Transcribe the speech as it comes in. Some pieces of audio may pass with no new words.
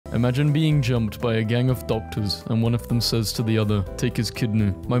Imagine being jumped by a gang of doctors and one of them says to the other, take his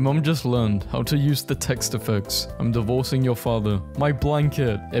kidney. My mom just learned how to use the text effects. I'm divorcing your father. My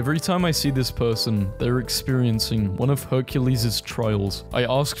blanket. Every time I see this person, they're experiencing one of Hercules' trials. I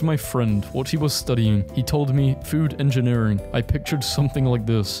asked my friend what he was studying. He told me food engineering. I pictured something like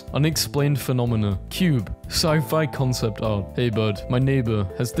this. Unexplained phenomena. Cube. Sci-fi concept art. Hey bud, my neighbor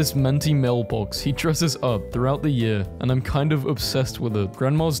has this Menti mailbox he dresses up throughout the year, and I'm kind of obsessed with it.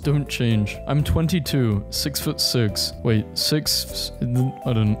 Grandmas don't change. I'm 22, 6'6". Wait, 6?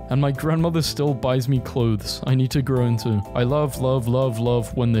 I don't. And my grandmother still buys me clothes I need to grow into. I love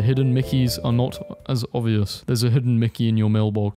when the hidden Mickeys are not as obvious. There's a hidden Mickey in your mailbox.